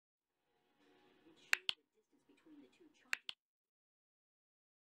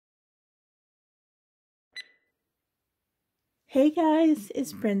Hey guys,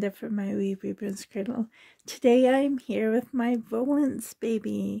 it's Brenda from my wee Reborn Cradle. Today I'm here with my Vollence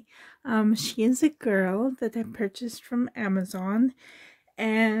baby. She is a girl that I purchased from Amazon,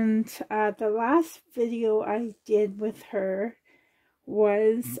 and the last video I did with her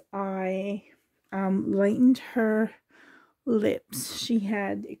was I lightened her lips. She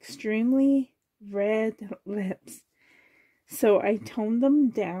had extremely red lips, so I toned them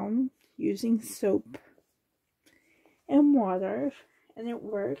down using soap and water, and it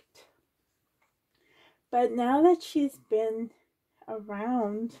worked. But now that she's been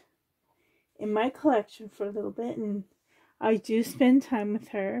around in my collection for a little bit, and I do spend time with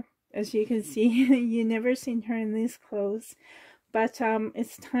her, as you can see, you never seen her in these clothes, but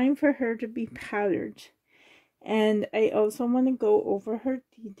it's time for her to be powdered. And I also want to go over her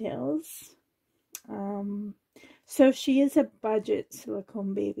details. So she is a budget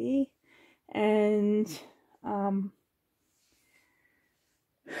silicone baby, and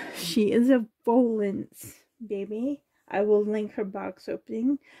she is a Vollence baby. I will link her box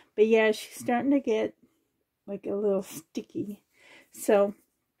opening. But yeah, she's starting to get like a little sticky. So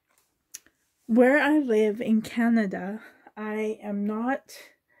where I live in Canada, I am not,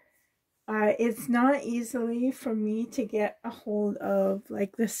 it's not easily for me to get a hold of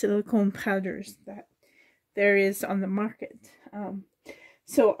like the silicone powders that there is on the market.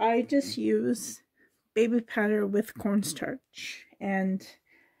 So I just use baby powder with cornstarch, and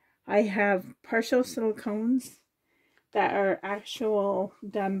I have partial silicones that are actual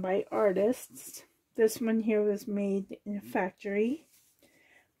done by artists. This one here was made in a factory.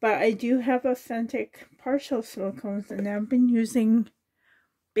 But I do have authentic partial silicones, and I've been using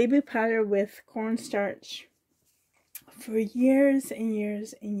baby powder with cornstarch for years and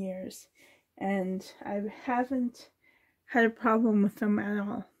years and years. And I haven't had a problem with them at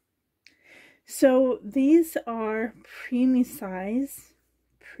all. So these are preemie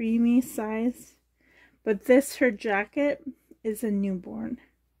size, but this, her jacket, is a newborn,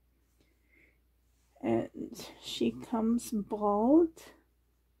 and she comes bald.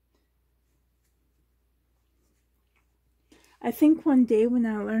 I think one day when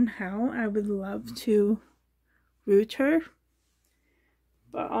I learn how, I would love to root her,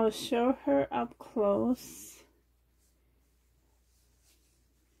 but I'll show her up close.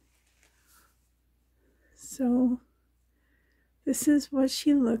 So this is what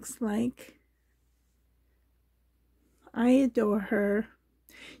she looks like. I adore her.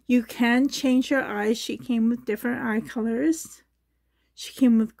 You can change her eyes. She came with different eye colors. She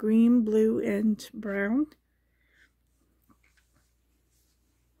came with green, blue, and brown.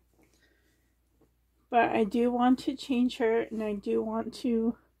 But I do want to change her, and I do want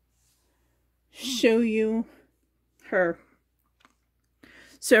to show you her.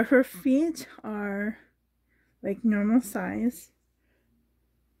 So her feet are like normal size.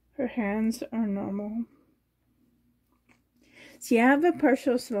 Her hands are normal. See, I have a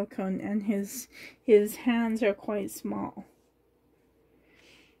partial silicone, and his hands are quite small.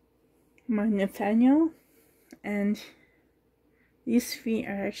 My Nathaniel, and these feet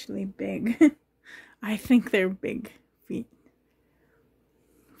are actually big. I think they're big feet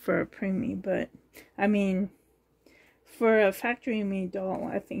for a preemie, but I mean, for a factory-made doll,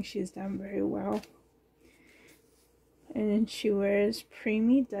 I think she's done very well. And then she wears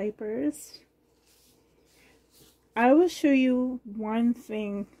preemie diapers. I will show you one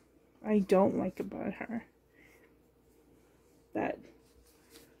thing I don't like about her.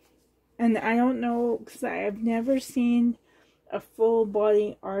 And I don't know, because I have never seen a full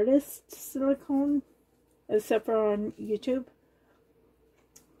body artist silicone, except for on YouTube,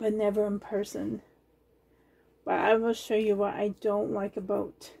 but never in person. But I will show you what I don't like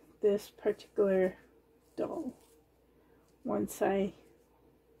about this particular doll once I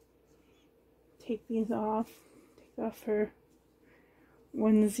take these off. Take off her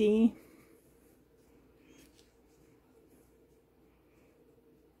onesie.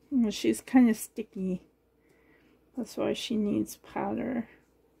 Well, she's kind of sticky. That's why she needs powder.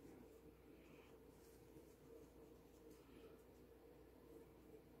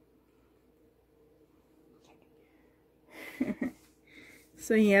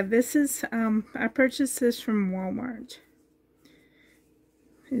 So yeah, this is, I purchased this from Walmart.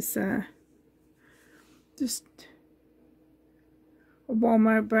 It's just a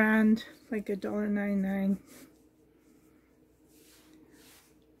Walmart brand, like $1.99.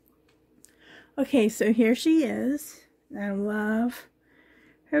 Okay, so here she is. I love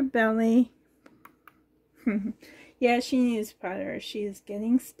her belly. Yeah, she needs powder. She is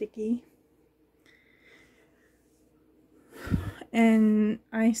getting sticky. And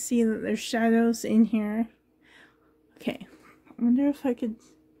I see that there's shadows in here. Okay, wonder if I could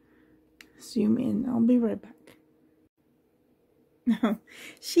zoom in. I'll be right back. No,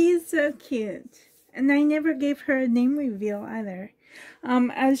 she's so cute. And I never gave her a name reveal either.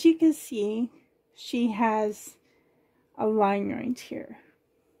 As you can see, she has a line right here.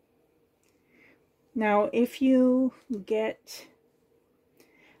 Now, if you get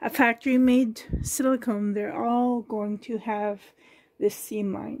a factory-made silicone, they're all going to have this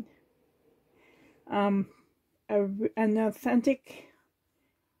seam line. An authentic,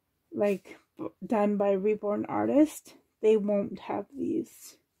 like, done by Reborn artist, they won't have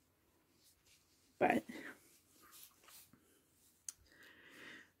these. But,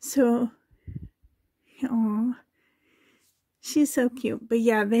 so, oh, she's so cute. But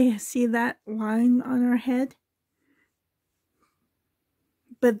yeah, they see that line on her head.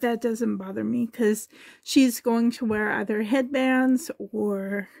 But that doesn't bother me because she's going to wear either headbands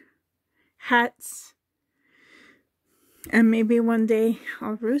or hats. And maybe one day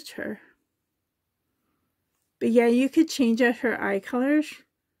I'll root her. But yeah, you could change out her eye colors,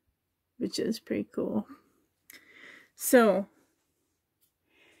 which is pretty cool. So,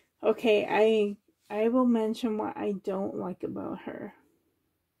 okay, I will mention what I don't like about her.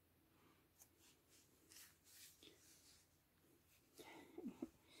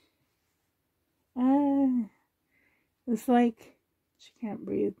 It's like she can't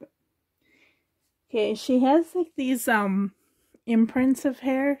breathe. But okay, she has like these imprints of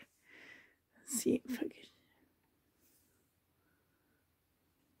hair. Let's see if I can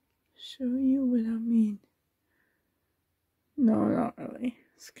show you what I mean. No, not really.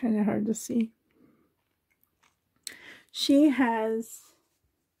 It's kind of hard to see. She has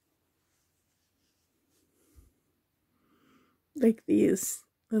like these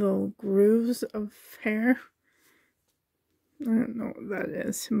little grooves of hair. I don't know what that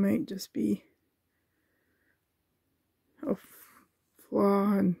is. It might just be a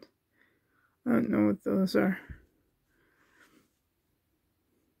flaw, and I don't know what those are.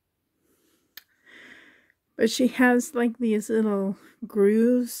 But she has like these little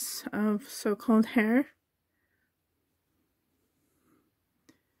grooves of so-called hair.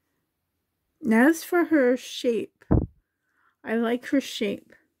 Now, as for her shape, I like her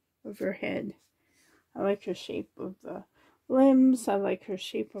shape of her head. I like her shape of the limbs. I like her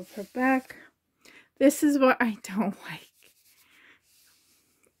shape of her back. This is what I don't like.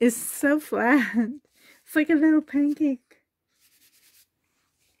 It's so flat. It's like a little pancake.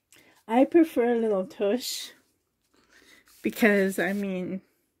 I prefer a little tush because, I mean,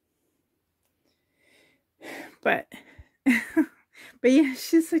 but yeah,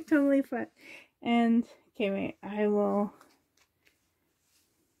 she's like totally flat. And, okay, wait, I will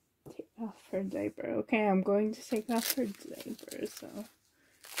take off her diaper. Okay, I'm going to take off her diaper, so,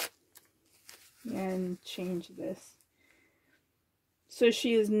 and change this. So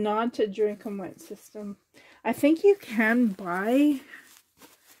she is not a drink and wet system. I think you can buy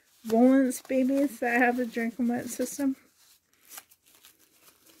Vollence babies that have a drink and wet system.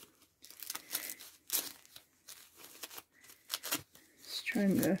 Just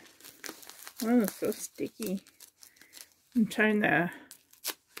trying to, oh, it's so sticky. I'm trying to,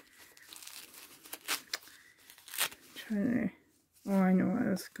 oh, I know why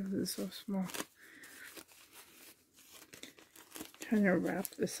that's because it's so small. Trying to wrap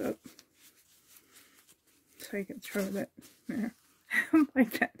this up so I can throw that there.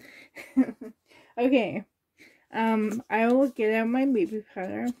 Like that. Okay. I will get out my baby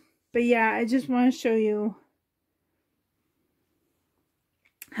powder. But yeah, I just want to show you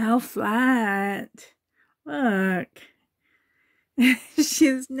how flat. Look. She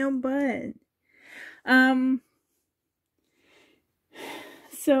has no butt.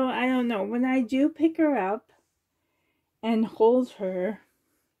 So I don't know. When I do pick her up and hold her,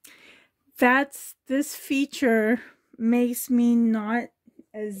 this feature makes me not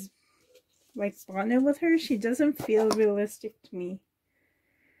as like bonded with her. She doesn't feel realistic to me.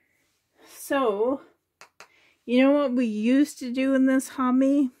 So, you know what we used to do in this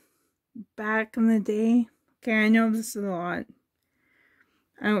hobby back in the day? Okay, I know this is a lot.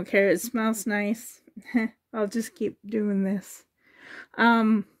 I don't care. It smells nice. I'll just keep doing this.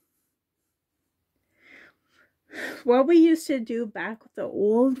 What we used to do back with the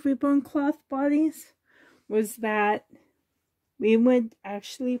old Reborn cloth bodies was that we would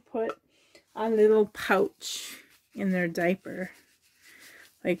actually put a little pouch in their diaper.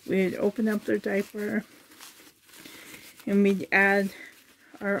 Like, we'd open up their diaper and we'd add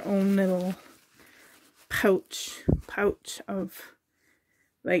our own little pouch of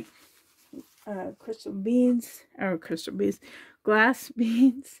like glass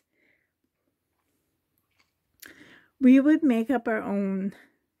beads we would make up our own.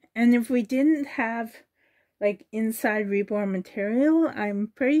 And if we didn't have like inside Reborn material,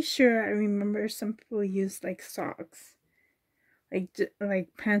 I'm pretty sure I remember some people used like socks, like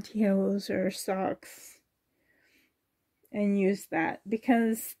pantyhose or socks, and use that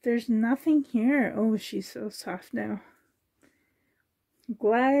because there's nothing here. Oh, she's so soft now.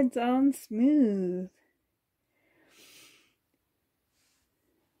 Glides on smooth.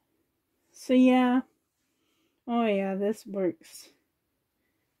 So yeah. Oh yeah, this works.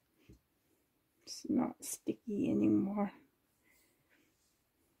 It's not sticky anymore.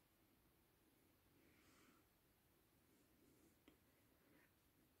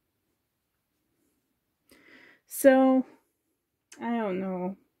 So, I don't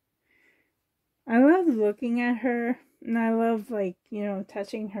know. I love looking at her, and I love, like, you know,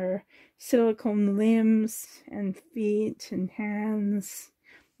 touching her silicone limbs and feet and hands.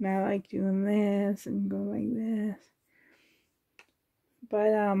 And I like doing this and go like this.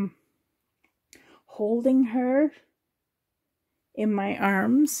 But, holding her in my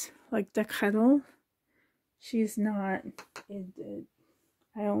arms, like the cuddle, she's not, I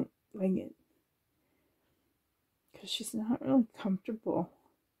don't like it. Because she's not really comfortable.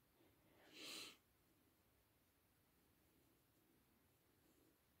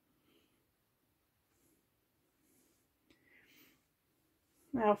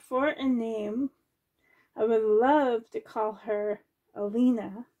 Now for a name, I would love to call her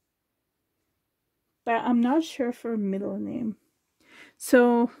Alina, but I'm not sure for a middle name.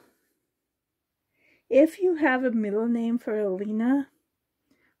 So if you have a middle name for Alina,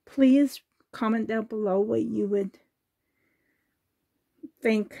 please comment down below what you would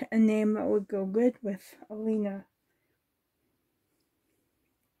think a name that would go good with Alina.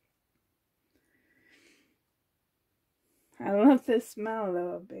 I love the smell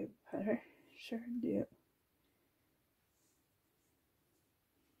though of baby butter. Sure do.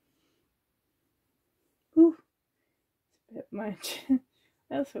 Ooh, it's a bit much.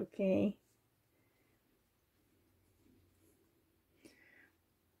 That's okay.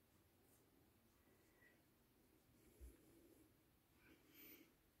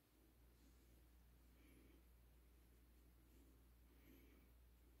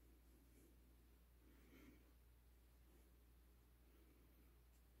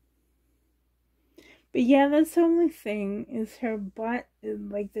 But yeah, that's the only thing, is her butt,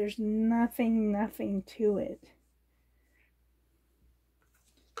 like, there's nothing to it.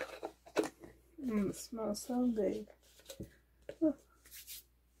 It smells so good. Oh.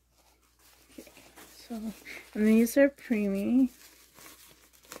 Okay, so, and these are preemie.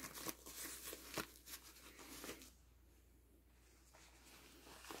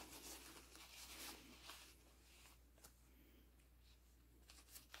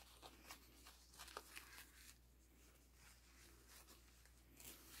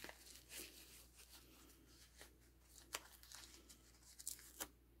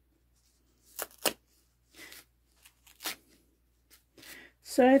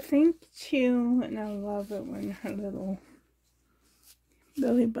 So I think too, and I love it when her little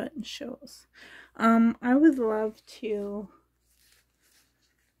belly button shows. I would love to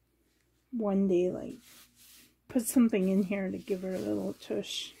one day, like, put something in here to give her a little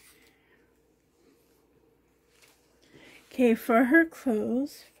tush. Okay, for her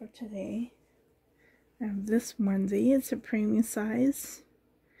clothes for today, I have this onesie. It's a premium size.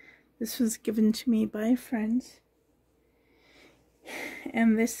 This was given to me by a friend.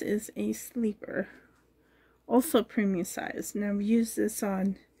 And this is a sleeper, also premium size. And I've used this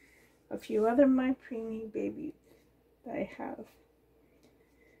on a few other my premium babies that I have.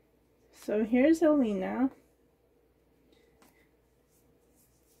 So here's Alina.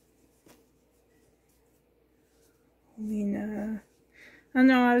 Alina. I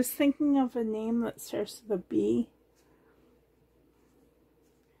know, I was thinking of a name that starts with a B.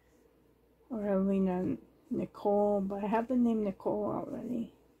 Or Alina Nicole, but I have the name Nicole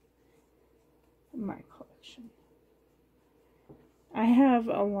already in my collection. I have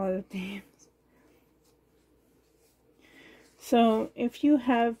a lot of names. So if you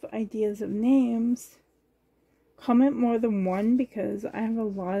have ideas of names, comment more than one, because I have a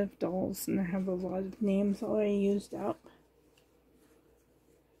lot of dolls and I have a lot of names already used up.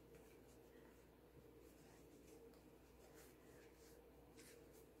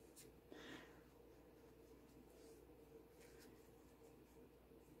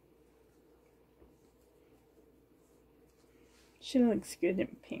 She looks good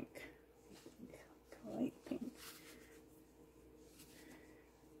in pink. Light pink.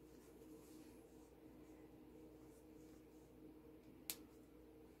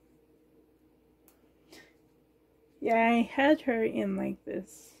 Yeah, I had her in like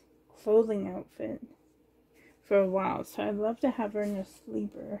this clothing outfit for a while, so I'd love to have her in a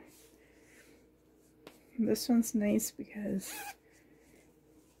sleeper. This one's nice because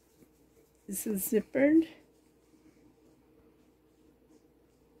this is zippered.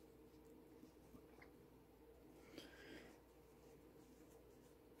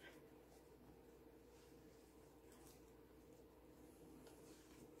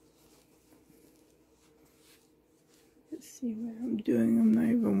 Let's see what I'm doing. I'm not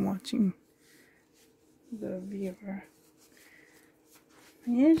even watching the viewer.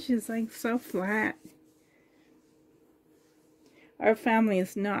 Yeah, she's like so flat. Our family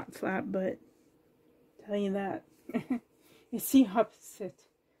is not flat, but I'll tell you that. It's the opposite.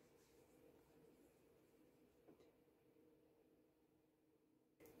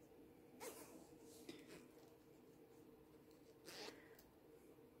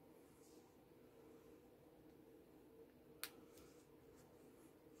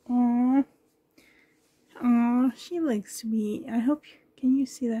 Aww. Aww, she looks sweet. I hope can you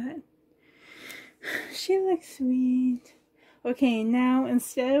see that? She looks sweet. Okay, now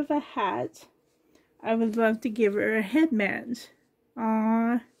instead of a hat, I would love to give her a headband.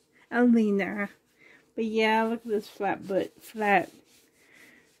 Aww, Alina. But yeah, look at this flat butt. Flat.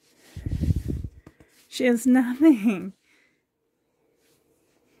 She has nothing.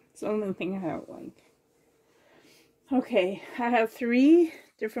 It's the only thing I don't like. Okay, I have 3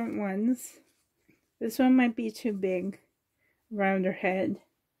 different ones. This one might be too big around her head.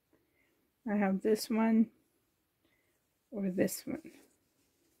 I have this one or this one.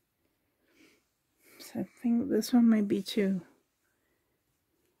 So I think this one might be too,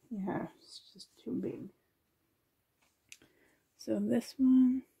 yeah, it's just too big. So this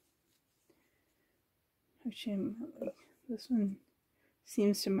one, actually, like, this one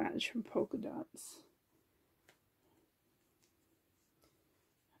seems to match her polka dots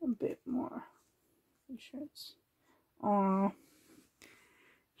a bit more. Shirts. Aww.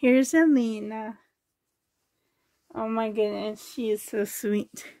 Here's Alina. Oh my goodness, she is so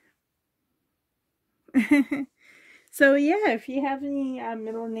sweet. So yeah, if you have any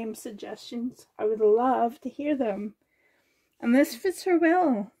middle name suggestions, I would love to hear them. And this fits her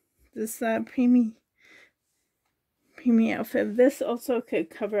well. This preemie outfit. This also could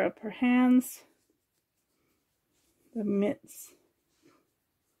cover up her hands. The mitts.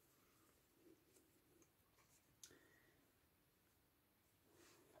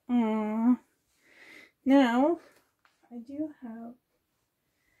 Aww. Now, I do have...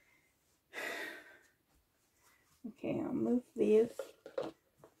 Okay, I'll move these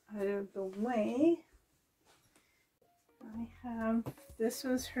out of the way. I have... This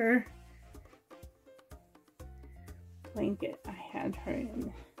was her blanket I had her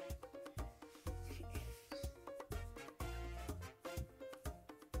in.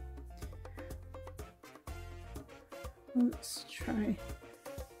 Let's try.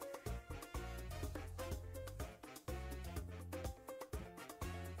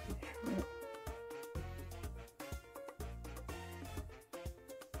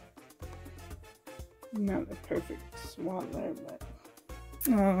 Not the perfect swaddler, but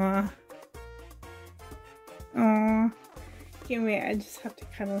aww. Aww. Okay, wait, I just have to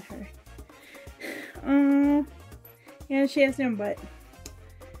cuddle her. Aww. Yeah, she has no butt.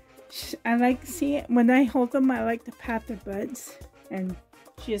 I like to see it. When I hold them, I like to pat their butts. And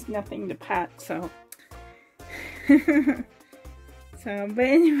she has nothing to pat, so. But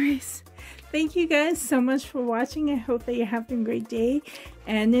anyways, thank you guys so much for watching. I hope that you're having a great day.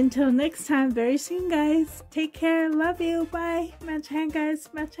 And until next time, very soon, guys. Take care. Love you. Bye. Match hand, guys.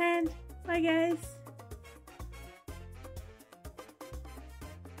 Match hand. Bye, guys.